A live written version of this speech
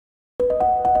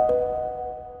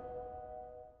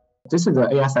This is the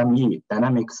ASME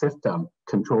Dynamic System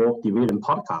Control Division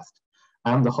podcast.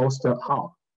 I'm the host,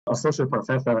 Hao, Associate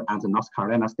Professor at North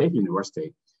Carolina State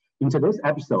University. In today's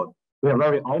episode, we are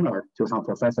very honored to have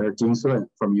Professor Jing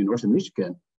from University of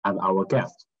Michigan as our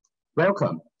guest.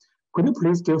 Welcome. Could you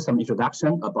please give some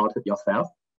introduction about yourself?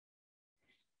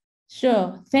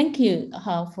 Sure. Thank you,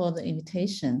 Hao, for the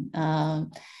invitation.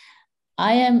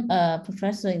 I am a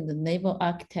professor in the Naval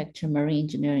Architecture Marine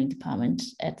Engineering Department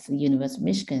at the University of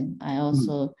Michigan. I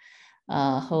also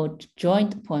hold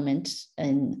joint appointments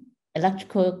in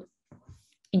electrical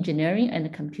engineering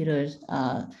and computer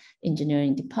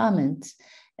engineering department,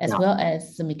 as well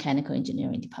as the mechanical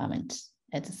engineering department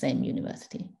at the same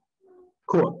university.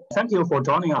 Cool. Thank you for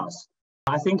joining us.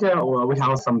 I think we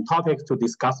have some topics to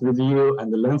discuss with you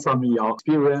and learn from your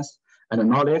experience and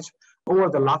knowledge. Over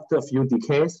the last few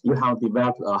decades, you have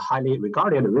developed a highly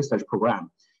regarded research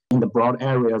program in the broad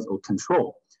areas of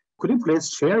control. Could you please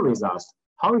share with us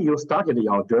how you started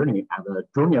your journey as a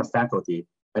junior faculty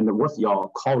and what's your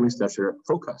core research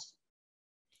focus?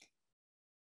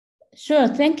 Sure,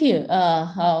 thank you.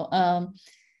 I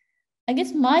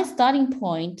guess my starting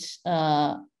point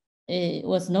it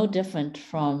was no different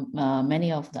from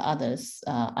many of the others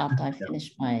after I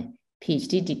finished my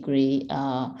PhD degree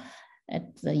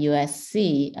at the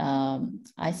USC.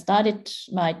 I started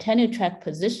my tenure track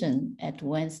position at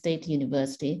Wayne State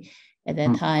University. At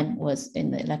that time was in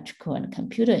the electrical and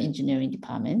computer engineering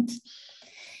department.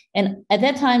 And at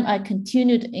that time, I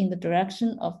continued in the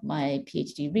direction of my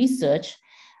PhD research,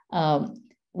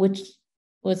 which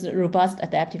was robust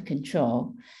adaptive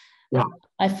control. Yeah.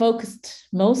 I focused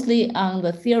mostly on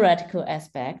the theoretical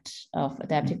aspect of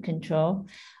adaptive control,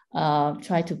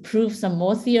 try to prove some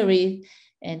more theory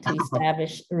and to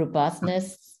establish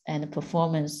robustness and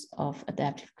performance of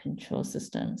adaptive control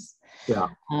systems. Yeah.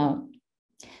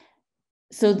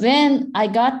 So then I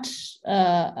got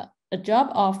a job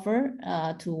offer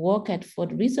to work at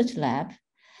Ford Research Lab.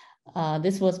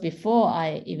 This was before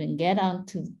I even get on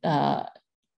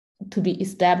to be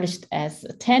established as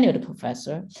a tenured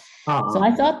professor. So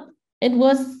I thought it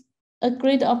was a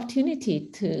great opportunity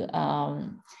to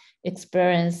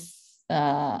experience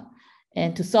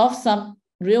and to solve some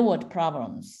real world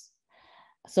problems.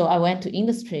 So I went to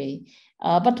industry,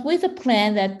 but with a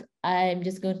plan that I'm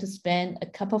just going to spend a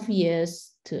couple of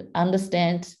years to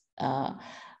understand the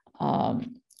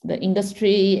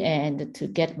industry and to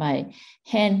get my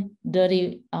hand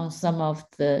dirty on some of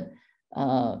the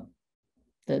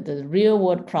real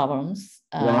world problems.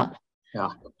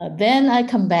 Then I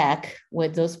come back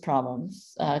with those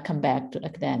problems, come back to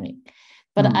academic.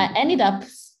 But I ended up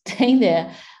staying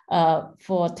there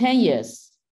for 10 years.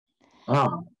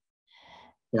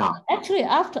 Actually,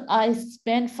 after I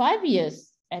spent 5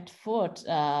 years at Ford,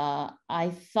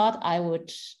 I thought I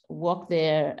would work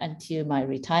there until my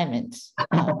retirement.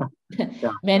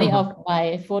 Many of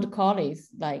my Ford colleagues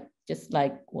just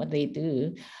like what they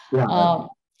do. But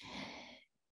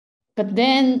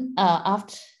then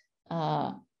after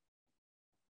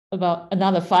about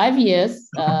another 5 years,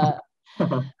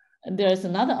 there's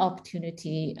another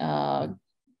opportunity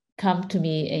come to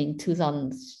me in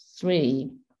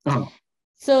 2003.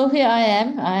 So here I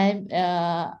am. I'm,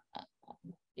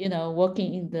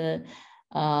 working in the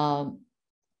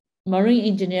marine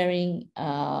engineering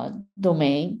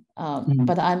domain,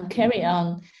 but I'm carrying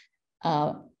on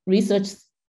research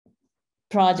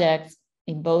projects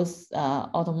in both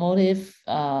automotive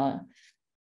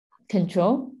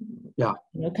control,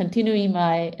 continuing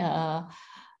my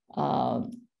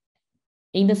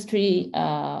industry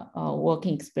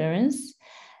working experience,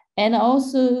 and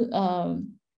also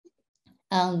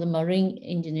on the marine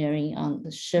engineering on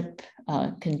the ship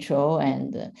control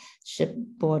and the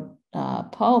shipboard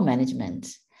power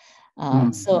management.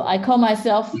 So I call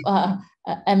myself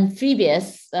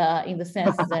amphibious in the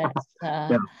sense that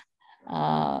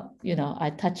I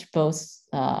touch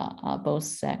both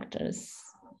sectors.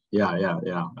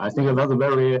 I think that's a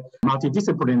very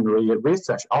multidisciplinary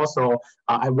research. Also,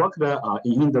 I worked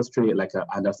in industry like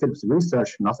at Philips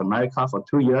Research North America for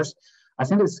 2 years. I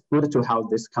think it's good to have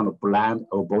this kind of blend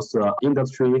of both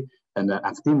industry and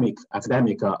academic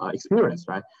experience,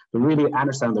 right? To really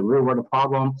understand the real world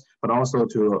problem, but also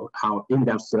to have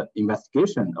in-depth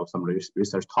investigation of some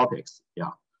research topics.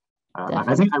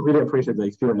 I think I really appreciate the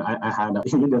experience I had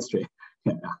in industry.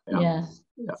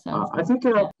 I think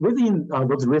within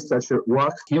those research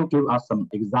work, can you give us some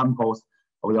examples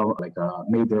of your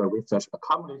major research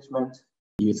accomplishment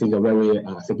you think are very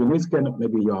significant,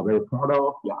 maybe you are very proud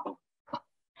of?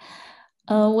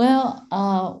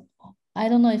 I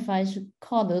don't know if I should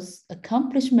call those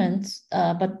accomplishments,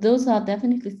 but those are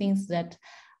definitely things that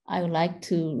I would like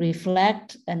to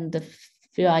reflect and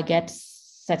feel I get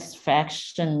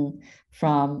satisfaction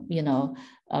from,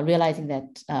 realizing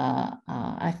that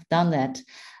I've done that.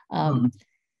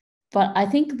 But I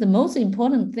think the most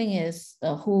important thing is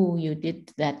who you did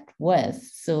that with.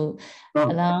 So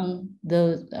along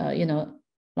the,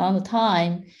 along the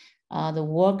time, the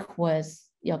work with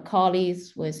your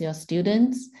colleagues, with your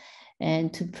students,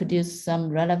 and to produce some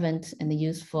relevant and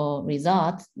useful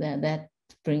results that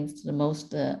brings the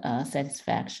most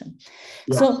satisfaction.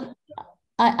 Yeah. So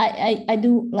I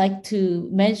do like to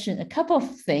mention a couple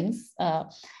of things.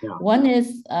 One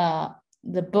is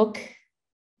the book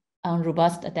on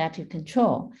robust adaptive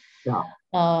control.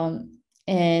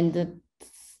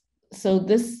 So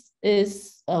this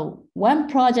is one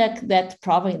project that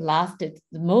probably lasted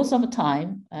most of the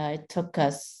time. It took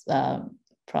us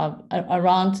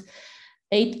around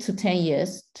 8 to 10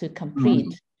 years to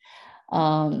complete.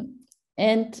 The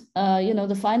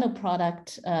final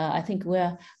product, I think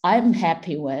I'm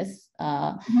happy with,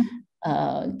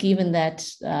 given that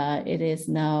it is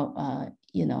now,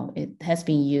 it has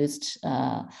been used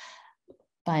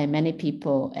by many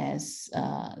people as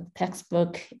a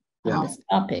textbook on this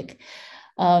topic.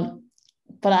 But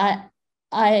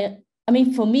I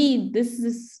mean, for me, this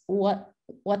is what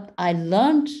I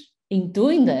learned in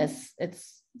doing this.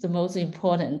 It's the most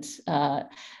important,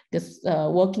 because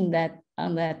working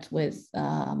on that with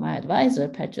my advisor,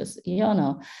 Petrus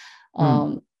Iono,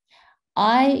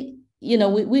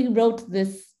 we wrote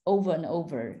this over and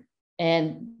over.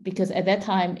 And because at that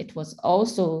time, it was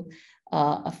also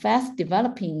a fast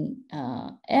developing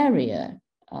area.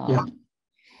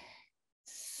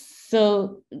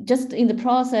 So just in the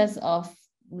process of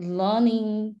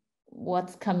learning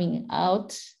what's coming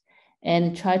out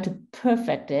and try to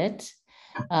perfect it.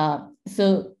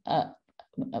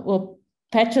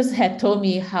 Petrus had told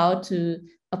me how to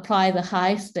apply the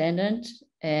high standard.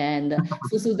 And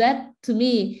so that to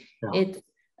me, it's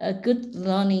a good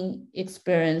learning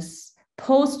experience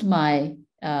post my,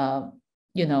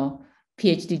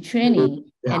 PhD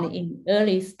training and in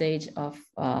early stage of,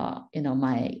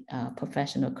 my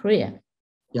professional career.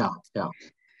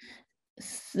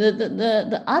 So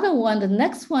the other one, the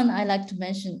next one I like to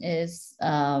mention is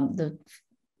the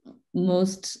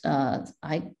most,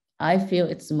 I feel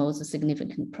it's the most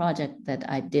significant project that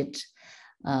I did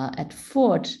at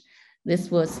Ford.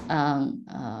 This was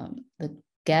the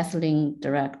gasoline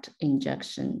direct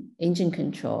injection engine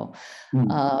control.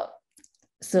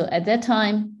 So at that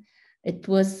time, it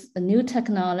was a new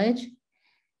technology,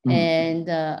 and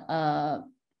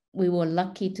we were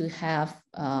lucky to have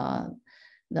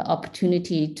the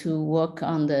opportunity to work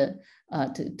on the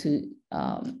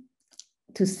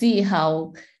to see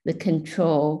how the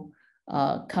control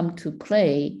come to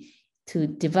play to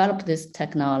develop this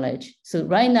technology. So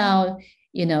right now,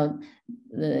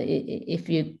 if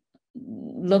you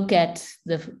look at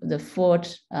the Ford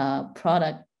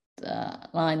product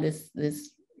line,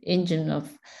 this engine of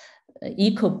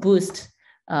EcoBoost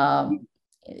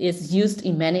is used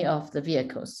in many of the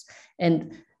vehicles.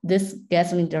 And this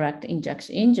gasoline direct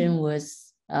injection engine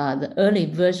was the early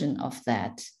version of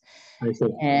that. I see.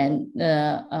 And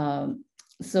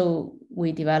so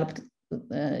we developed,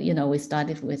 we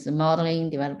started with the modeling,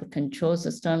 developed control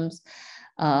systems,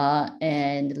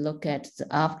 and look at the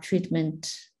after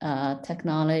treatment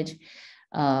technology.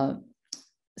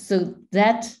 So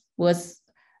that was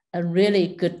a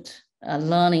really good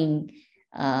learning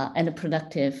and a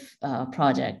productive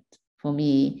project for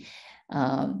me.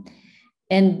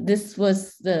 And this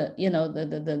was the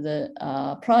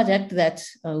project that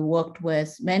worked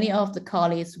with many of the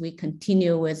colleagues. We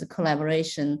continue with the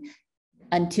collaboration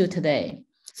until today.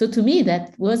 So to me,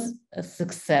 that was a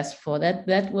successful.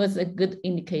 That was a good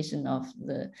indication of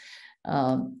the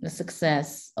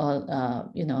success or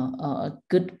a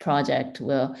good project.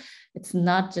 Well, it's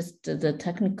not just the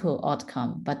technical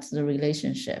outcome, but the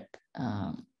relationship.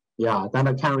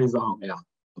 That carries on.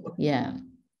 Yeah.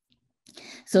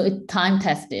 So it time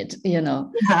tested,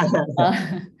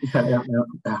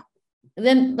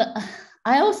 Then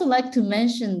I also like to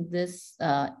mention this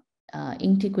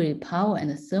integrated power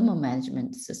and thermal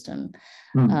management system.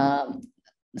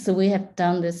 So we have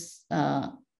done this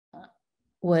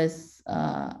with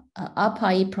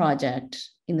APAI project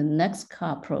in the next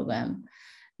car program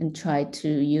and try to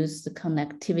use the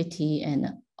connectivity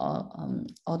and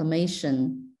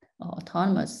automation or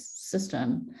autonomous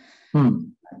system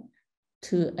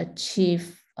to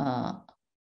achieve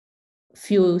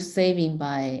fuel saving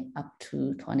by up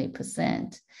to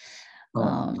 20%.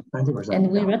 20%.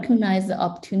 And we recognize the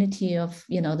opportunity of,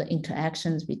 the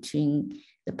interactions between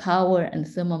the power and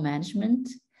thermal management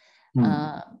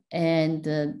and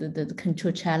the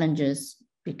control challenges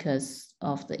because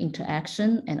of the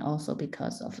interaction and also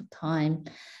because of time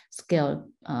scale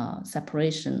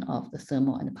separation of the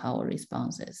thermal and power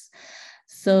responses.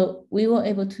 So we were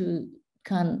able to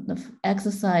kind of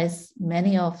exercise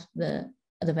many of the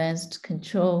advanced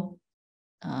control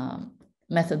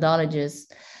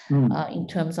methodologies in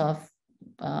terms of,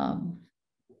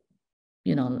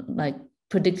 like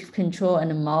predictive control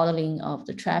and modeling of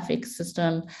the traffic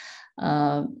system,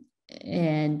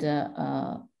 and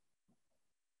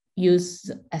use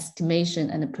estimation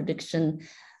and prediction,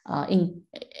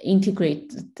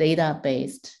 integrate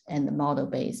data-based and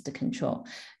model-based control.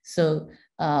 So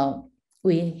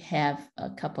we have a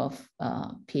couple of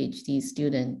PhD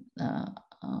students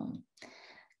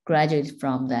graduated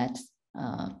from that.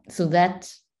 So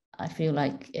that I feel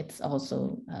like it's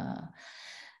also a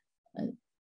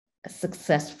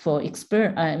successful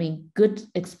experience. I mean, good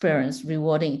experience,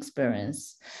 rewarding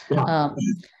experience. Yeah.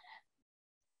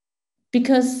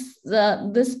 Because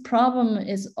this problem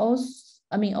is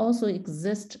also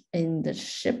exist in the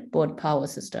shipboard power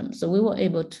system. So we were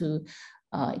able to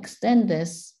extend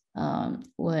this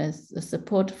with the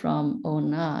support from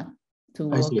ONA to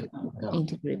work on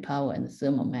integrated power and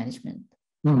thermal management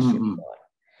shipboard.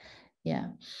 Yeah,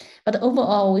 but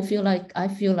overall, I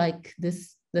feel like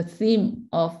the theme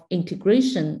of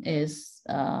integration is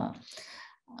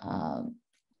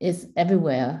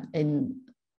everywhere in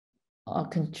our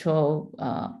control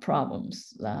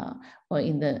problems, or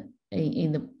in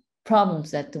the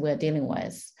problems that we're dealing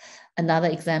with. Another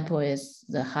example is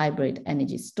the hybrid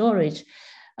energy storage.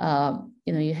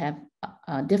 You have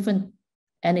a different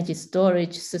energy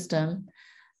storage system,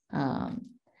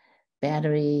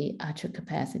 battery, ultra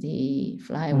capacity,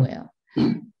 flywheel.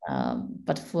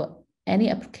 But for any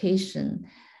application,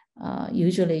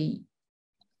 usually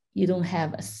you don't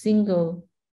have a single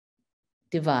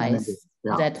device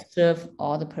that serve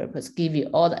all the purpose, give you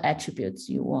all the attributes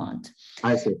you want.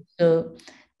 I see. So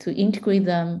to integrate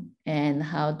them, and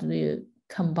how do you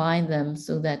combine them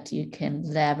so that you can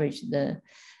leverage the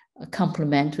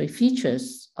complementary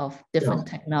features of different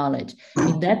technology. I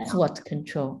mean, that's what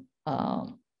control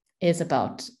is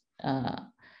about,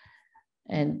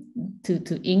 and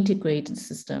to integrate the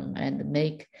system and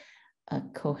make a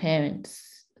coherent,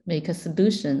 make a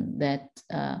solution that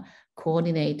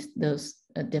coordinate those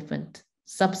different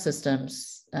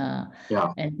subsystems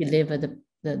and deliver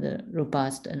the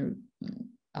robust and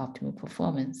optimal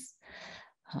performance.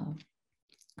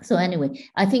 So anyway,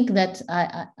 I think that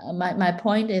my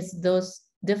point is those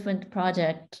different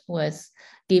projects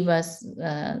give us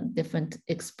different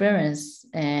experience,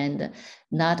 and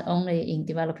not only in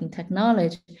developing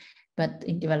technology, but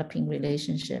in developing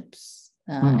relationships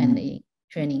and in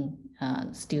training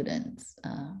students.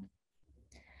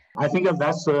 I think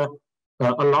that's a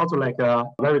lot of like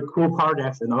very cool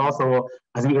projects, and also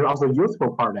I think it's also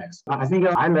useful projects. I think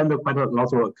I learned quite a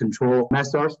lot of control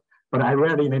methods, but I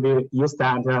rarely maybe use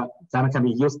that can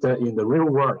be used in the real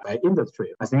world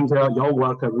industry. I think your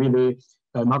work really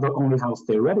not only has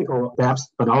theoretical depth,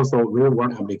 but also real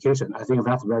world application. I think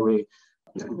that's very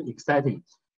exciting.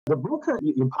 The book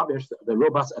you published, The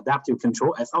Robust Adaptive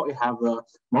Control, I saw it have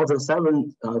more than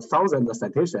 7,000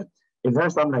 citations. Is there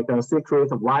some like a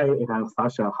secret why it has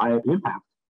such a high impact?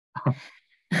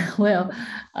 Well,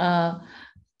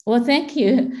 thank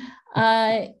you.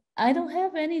 I don't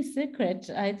have any secret.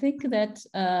 I think that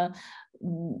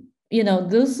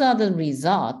those are the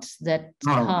results that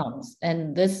comes,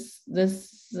 and this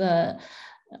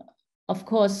of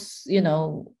course, we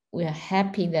are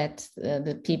happy that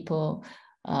the people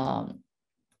are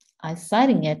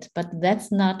citing it, but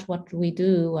that's not what we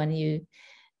do when you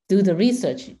do the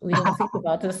research. We don't think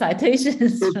about the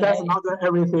citations. That's not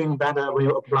everything that we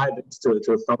apply to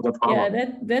solve the problem.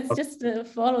 Yeah, that's just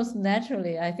follows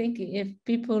naturally. I think if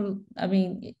people, I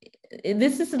mean,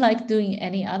 this is like doing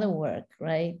any other work,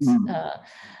 right?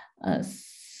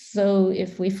 So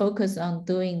if we focus on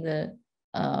doing the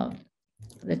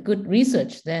good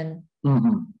research, then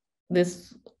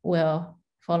this will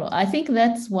follow. I think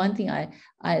that's one thing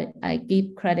I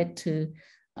give credit to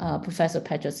Professor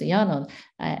Petrosiano.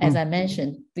 As I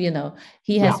mentioned,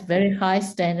 he has very high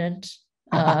standards.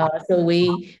 So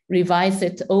we revise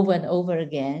it over and over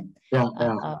again.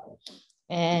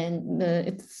 And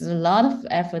it's a lot of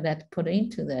effort that put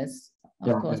into this.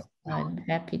 Of course, I'm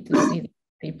happy to see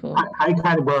people. High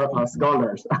caliber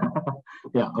scholars.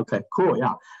 Okay, cool.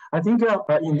 I think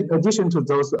in addition to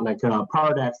those like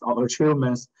projects or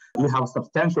achievements, you have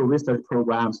substantial research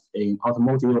programs in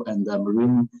automotive and the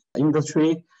marine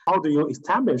industry. How do you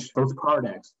establish those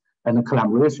projects and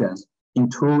collaborations? in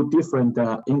two different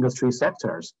industry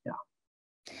sectors? Yeah.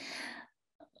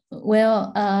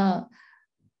 Well,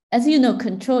 as you know,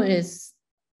 control is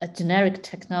a generic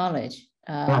technology,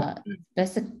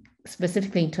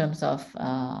 specifically in terms of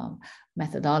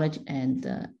methodology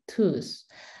and tools.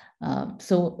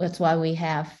 So that's why we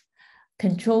have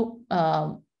control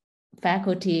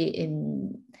faculty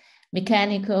in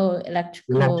mechanical,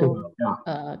 electrical,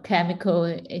 chemical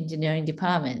engineering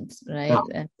departments, right? Yeah.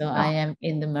 And so I am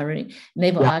in the marine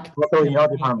naval architecture in your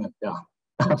department,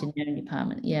 engineering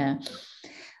department. Yeah,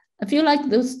 I feel like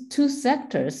those two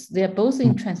sectors, they're both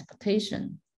in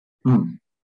transportation,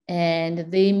 and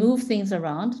they move things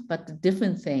around, but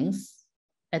different things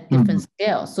at different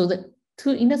scales. So the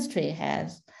two industry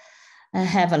have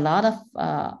a lot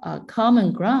of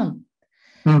common ground.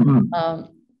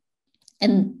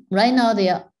 And right now they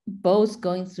are both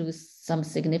going through some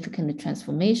significant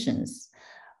transformations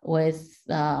with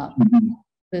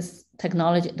this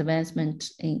technology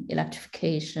advancement in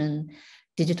electrification,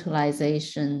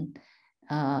 digitalization,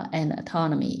 and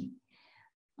autonomy.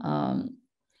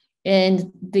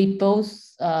 And they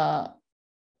both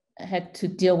had to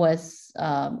deal with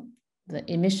the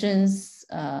emissions.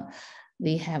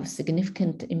 They have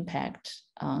significant impact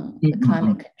on the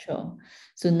climate control.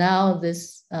 So now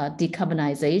this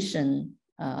decarbonization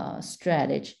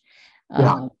strategy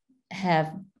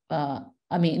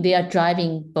I mean, they are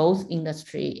driving both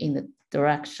industry in the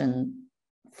direction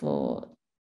for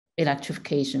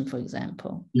electrification, for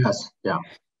example. Yes, yeah.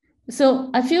 So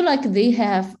I feel like they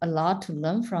have a lot to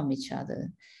learn from each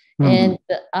other. And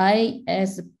I,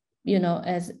 as you know,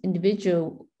 as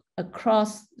individual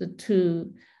across the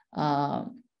two,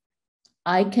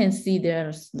 I can see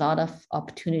there's a lot of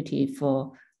opportunity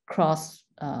for cross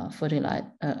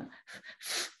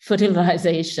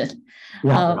fertilization.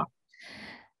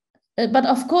 But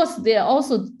of course, there are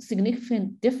also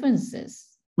significant differences.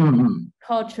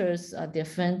 Cultures are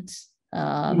different,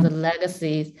 the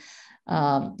legacies,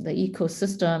 the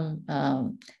ecosystem,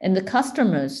 and the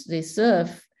customers they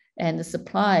serve and the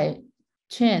supply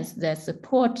chains that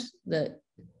support the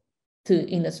two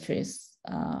industries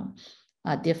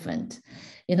are different.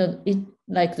 You know,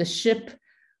 like the ship,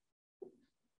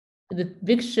 the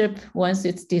big ship, once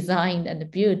it's designed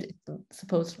and built, it's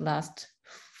supposed to last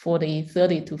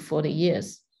 30 to 40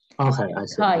 years. Okay, I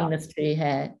see. The car industry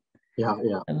had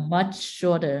a much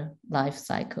shorter life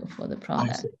cycle for the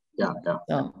product. I see. Yeah.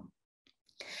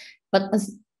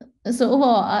 So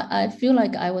overall, I feel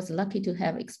like I was lucky to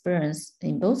have experience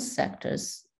in both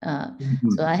sectors.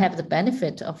 So I have the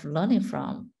benefit of learning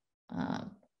from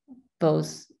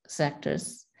both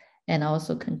sectors and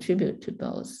also contribute to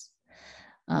both.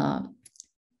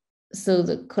 So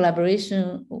the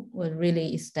collaboration was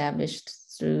really established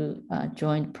through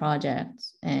joint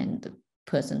projects and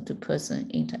person-to-person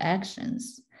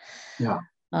interactions. Yeah.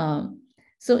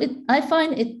 So I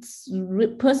find it's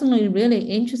personally really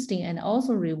interesting and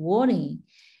also rewarding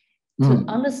to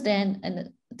understand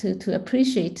and to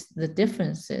appreciate the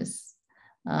differences.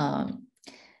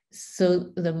 So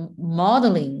the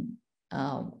modeling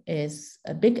is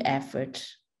a big effort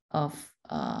of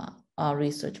our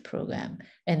research program.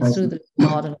 And through the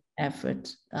modeling effort,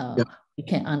 we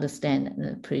can understand and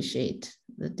appreciate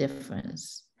the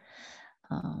difference.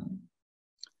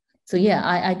 So yeah,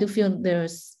 I do feel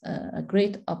there's a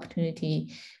great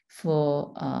opportunity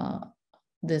for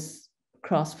this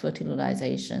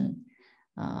cross-fertilization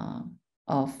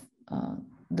of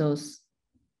those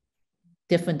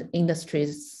different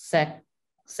industries,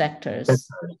 sectors.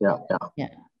 Yeah.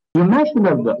 You mentioned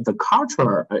that the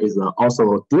culture is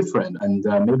also different, and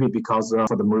maybe because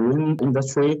for the marine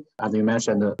industry, as you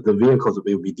mentioned, the vehicles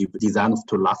will be designed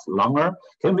to last longer.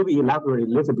 Can you maybe elaborate a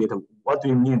little bit? What do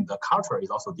you mean the culture is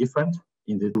also different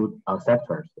in the two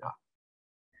sectors? Yeah.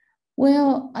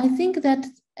 Well, I think that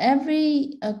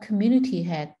every community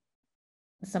had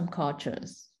some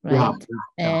cultures, right?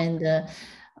 And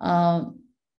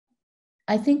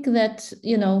I think that,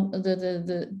 you know,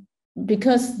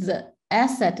 because the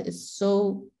asset is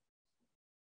so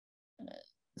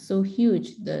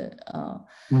huge, the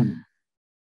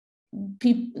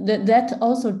people that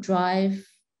also drive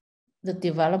the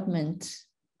development.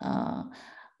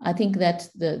 I think that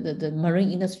the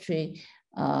marine industry,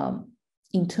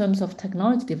 in terms of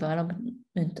technology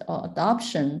development or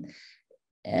adoption,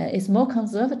 is more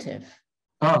conservative.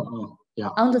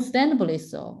 Understandably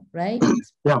so, right?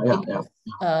 Because,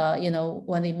 you know,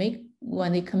 when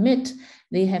they commit,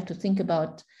 they have to think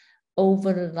about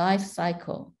over the life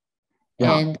cycle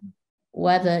and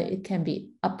whether it can be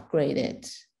upgraded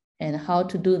and how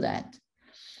to do that.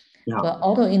 But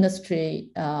auto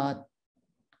industry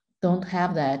don't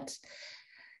have that.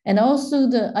 And also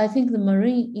I think the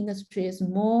marine industry is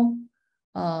more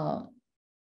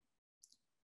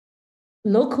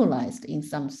localized in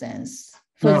some sense.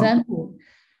 For example,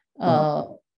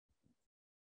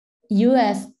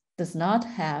 US does not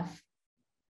have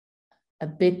a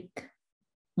big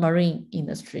marine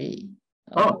industry.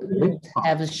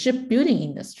 Have a shipbuilding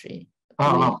industry. We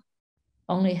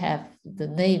only have the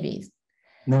Navy.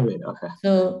 Okay.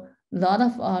 So a lot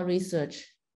of our research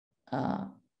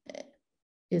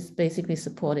is basically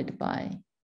supported by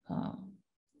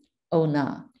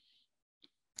ONA.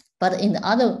 But in the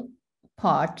other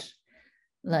part,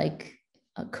 like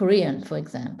Korean, for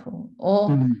example,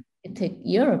 or you take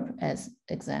Europe as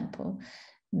example,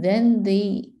 then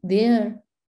their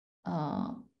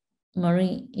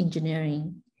marine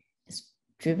engineering is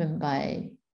driven by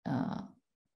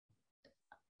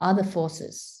other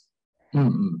forces.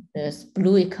 There's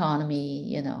blue economy,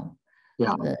 you know,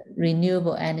 the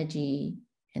renewable energy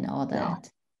and all that.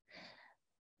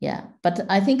 Yeah, but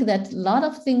I think that a lot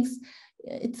of things,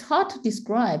 it's hard to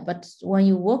describe, but when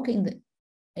you work in the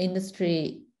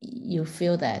industry, you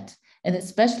feel that. And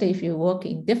especially if you work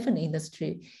in different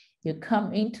industry, you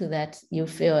come into that, you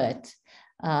feel it.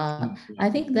 I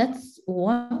think that's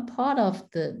one part of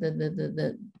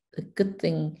the good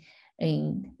thing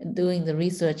in doing the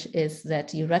research is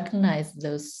that you recognize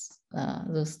those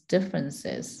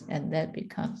differences, and that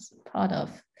becomes part of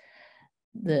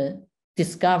the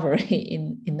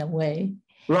discovery in a way.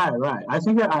 Right. I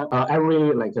think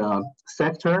every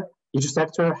sector, each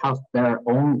sector has their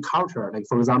own culture. Like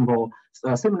for example,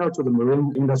 similar to the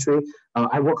marine industry,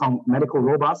 I work on medical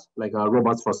robots, like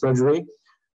robots for surgery.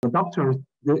 The doctors,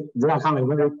 they are kind of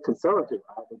very conservative.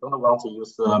 Right? They don't want to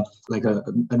use a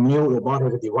new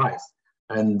robotic device,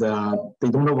 and they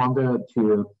don't want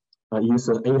to use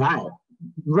AI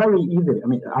very easily. I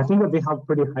mean, I think that they have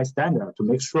pretty high standard to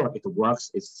make sure it works,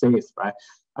 it's safe, right?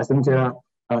 I think,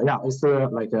 it's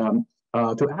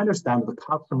to understand the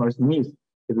customer's needs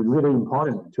is really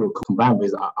important to combine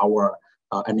with our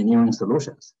engineering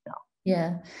solutions.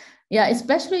 Yeah,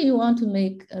 especially you want to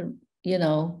make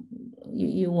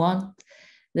you want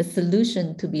the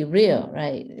solution to be real,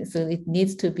 right? So it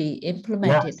needs to be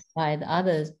implemented by the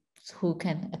others who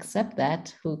can accept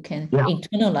that, who can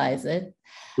internalize it.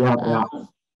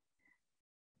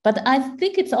 But I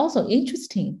think it's also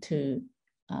interesting to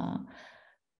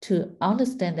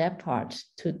understand that part,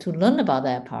 to learn about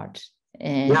that part.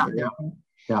 And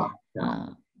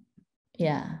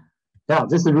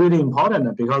this is really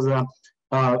important because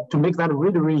to make that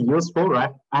really useful,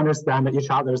 right? Understand each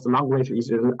other's language,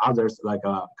 each other's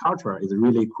culture is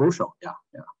really crucial.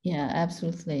 Yeah,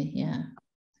 absolutely. Yeah.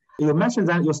 You mentioned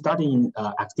that you studied in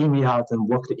academia and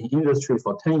worked in industry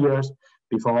for 10 years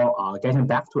before getting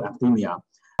back to academia.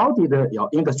 How did your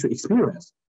industry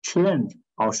experience change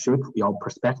or shape your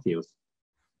perspectives?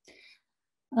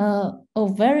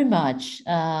 Very much.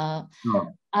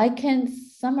 I can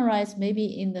summarize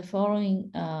maybe in the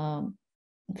following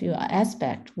few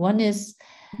aspects. One is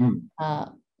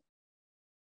on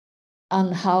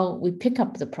how we pick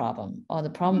up the problem or the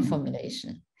problem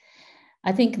formulation.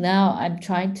 I think now I'm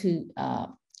trying to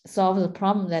solve the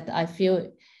problem that I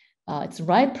feel it's the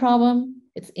right problem,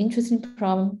 it's interesting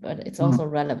problem, but it's also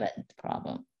relevant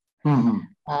problem.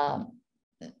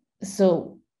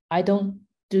 So I don't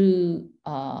do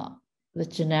the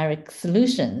generic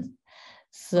solutions.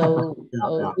 So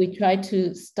we try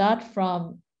to start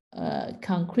from a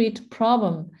concrete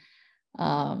problem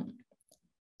and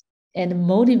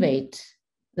motivate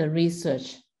the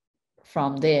research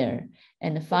from there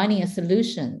and finding a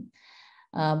solution.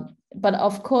 But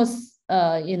of course,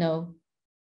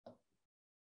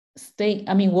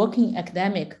 working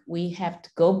academic, we have to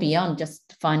go beyond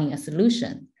just finding a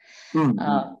solution.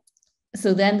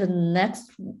 So then the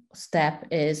next step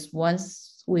is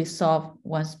once we solve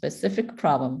one specific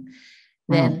problem,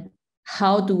 then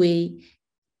how do we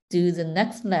do the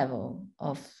next level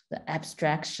of the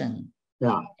abstraction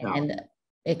and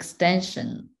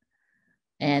extension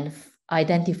and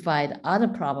identify the other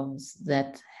problems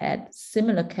that had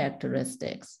similar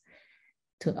characteristics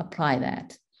to apply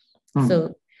that.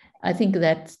 So I think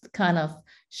that kind of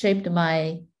shaped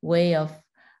my way of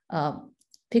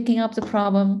picking up the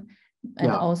problem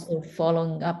and also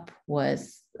following up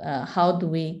with how do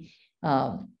we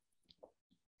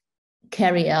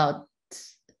carry out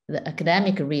the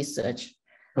academic research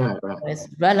with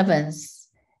relevance,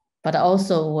 but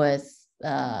also with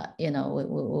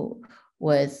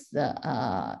with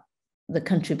the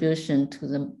contribution to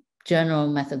the general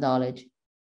methodology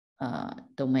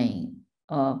domain,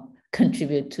 or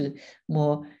contribute to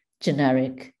more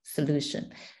generic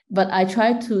solution. But I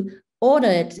try to order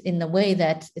it in a way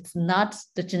that it's not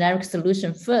the generic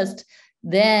solution first,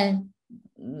 then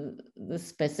the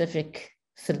specific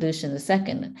solution the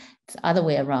second. It's the other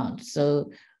way around.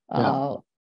 So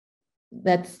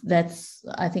that's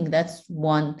I think that's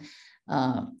one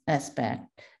aspect.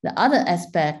 The other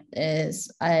aspect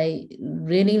is I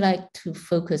really like to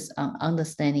focus on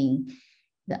understanding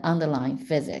the underlying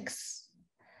physics.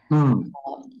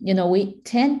 We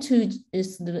tend to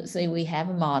just say we have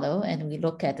a model and we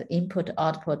look at the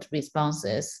input-output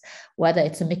responses, whether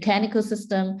it's a mechanical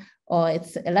system or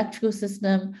it's an electrical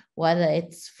system, whether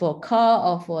it's for a car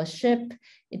or for a ship,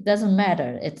 it doesn't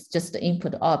matter. It's just the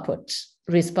input-output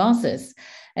responses.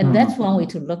 And that's one way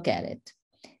to look at it.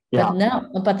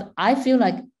 But I feel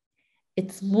like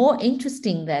it's more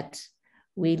interesting that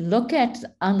we look at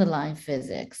the underlying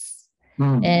physics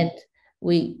and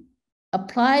we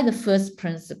apply the first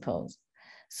principles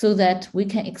so that we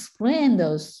can explain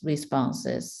those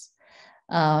responses.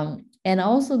 And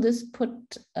also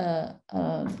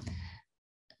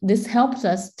this helps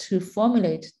us to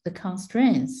formulate the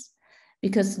constraints,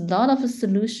 because a lot of the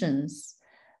solutions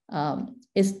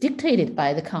is dictated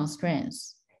by the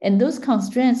constraints. And those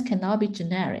constraints cannot be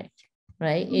generic,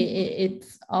 right?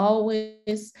 It's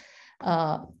always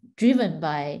driven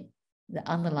by the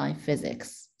underlying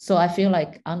physics. So I feel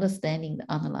like understanding the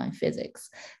underlying physics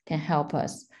can help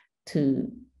us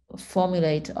to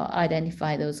formulate or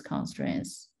identify those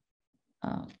constraints.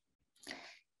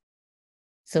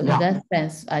 So in that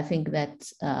sense, I think that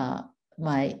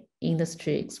my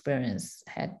industry experience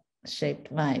had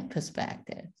shaped my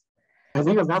perspective. I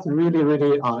think that's really,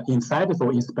 really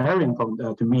insightful, inspiring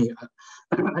to me.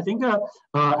 I think,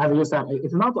 as you said,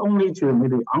 it's not only to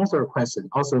maybe answer a question,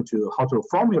 also to how to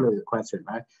formulate the question,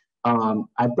 right?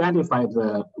 Identify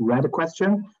the right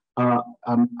question.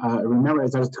 Remember,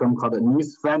 there's a term called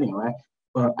needs framing, right?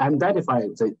 Identify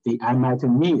the unmet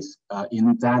needs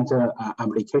in that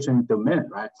application domain,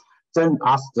 right? Then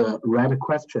ask the right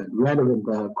question, relevant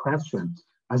question.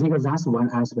 I think that's one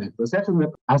aspect. The second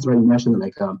aspect you mentioned,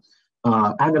 like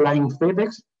underlying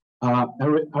physics. I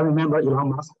remember Elon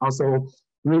Musk also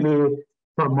really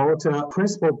promote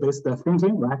principle-based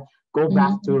thinking, right? Go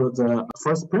back to the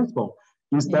first principle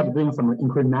instead of doing some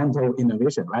incremental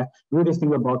innovation, right? Really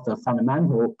think about the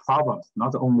fundamental problems,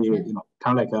 not only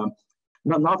kind of like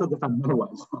not the fundamental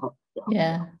ones.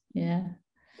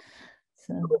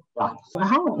 So I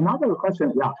have another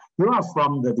question. You are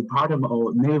from the Department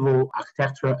of Naval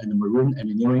Architecture and Marine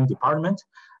Engineering Department.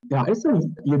 It's a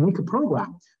unique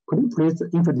program. Could you please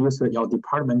introduce your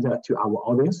department to our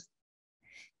audience?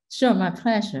 Sure, my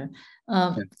pleasure.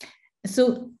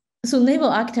 So Naval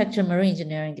Architecture Marine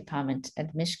Engineering Department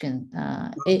at Michigan,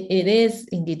 it is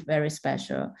indeed very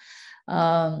special.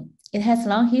 It has a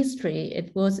long history.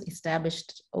 It was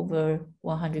established over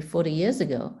 140 years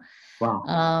ago.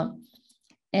 Wow.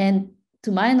 And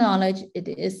to my knowledge, it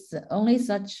is the only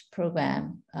such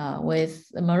program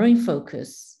with a marine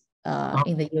focus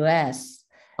in the US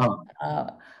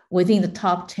within the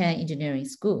top 10 engineering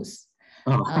schools.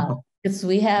 Because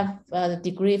we have the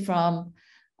degree from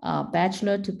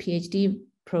bachelor to PhD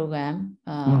program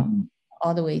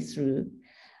all the way through.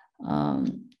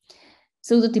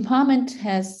 So the department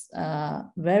has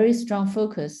very strong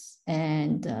focus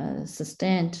and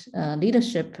sustained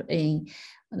leadership in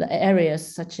the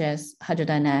areas such as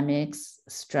hydrodynamics,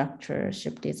 structure,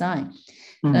 ship design.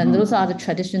 And those are the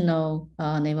traditional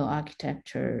naval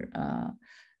architecture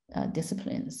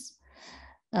disciplines.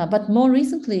 But more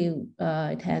recently,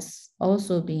 it has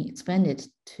also been expanded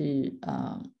to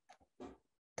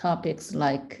topics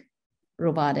like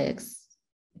robotics,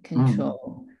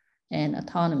 control, and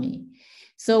autonomy.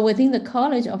 So within the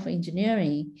College of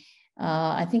Engineering,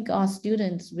 I think our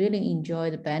students really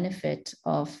enjoy the benefit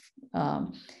of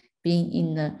being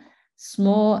in a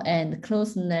small and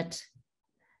close-knit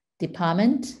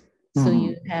department. So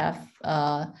you have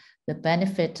the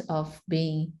benefit of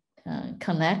being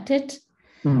connected,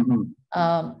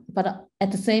 but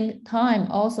at the same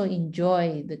time also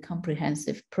enjoy the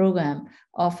comprehensive program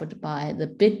offered by the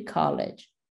big college,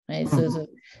 right? So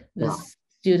the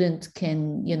student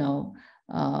can,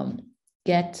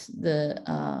 get the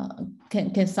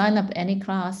can sign up any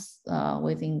class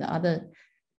within the other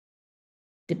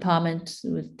department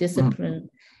with discipline,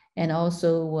 and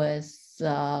also with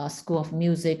School of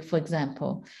Music, for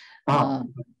example,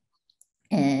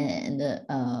 and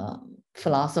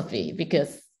philosophy,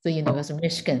 because the University of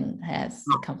Michigan has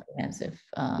a comprehensive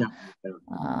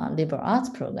liberal arts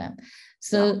program.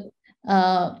 So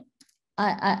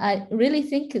I really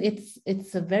think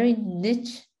it's a very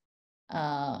niche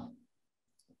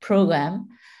program,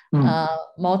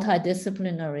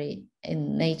 multidisciplinary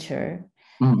in nature.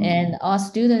 Mm. And our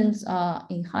students are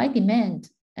in high demand.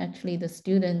 Actually, the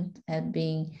student had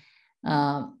been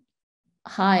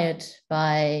hired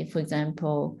by, for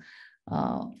example,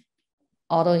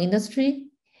 auto industry,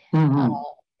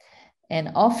 and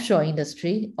offshore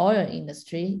industry, oil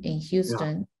industry in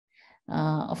Houston.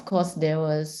 Yeah. Of course, there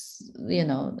was,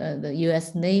 the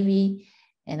U.S. Navy,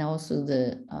 and also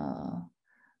the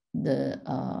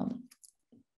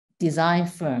design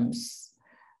firms.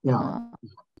 Yeah.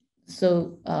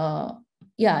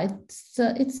 It's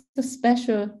a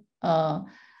special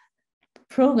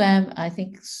program. I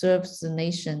think serves the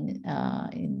nation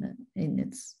in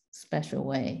its special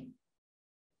way.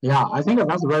 Yeah, I think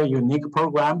that's a very unique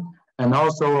program, and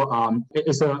also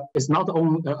it's not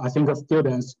only I think the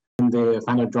students in the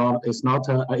final job is not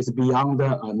it's beyond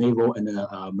the naval and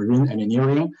marine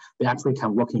engineering. They actually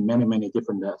can work in many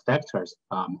different sectors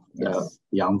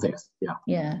beyond this.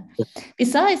 Yeah.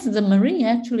 Besides, the marine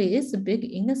actually is a big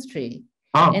industry,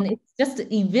 and it's just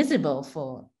invisible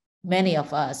for many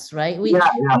of us, right? We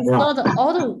saw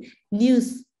all the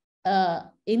news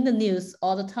in the news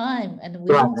all the time, and we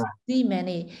don't see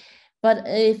many. But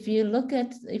if you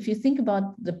think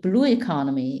about the blue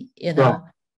economy,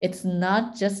 it's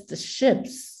not just the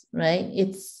ships, right?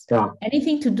 It's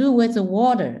anything to do with the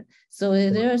water. So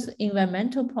there's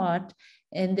environmental part,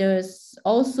 and there's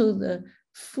also the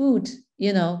food,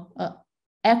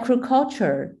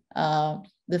 agriculture,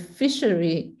 the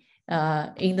fishery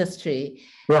industry.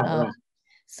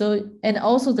 So, and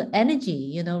also the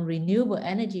energy, renewable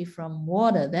energy from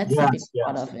water, that's a big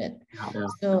part of it.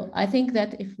 So I think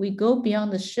that if we go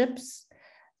beyond the ships,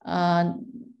 I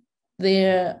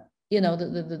think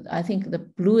the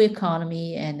blue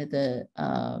economy and the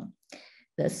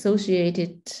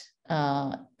associated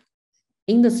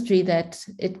industry that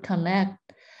it connects,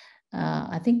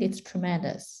 I think it's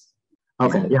tremendous.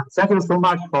 Okay, thank you so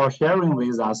much for sharing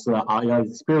with us your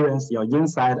experience, your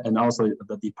insight, and also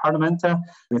the department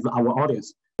with our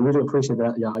audience. I really appreciate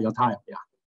your time.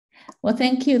 Well,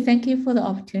 thank you. Thank you for the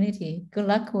opportunity. Good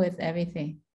luck with everything.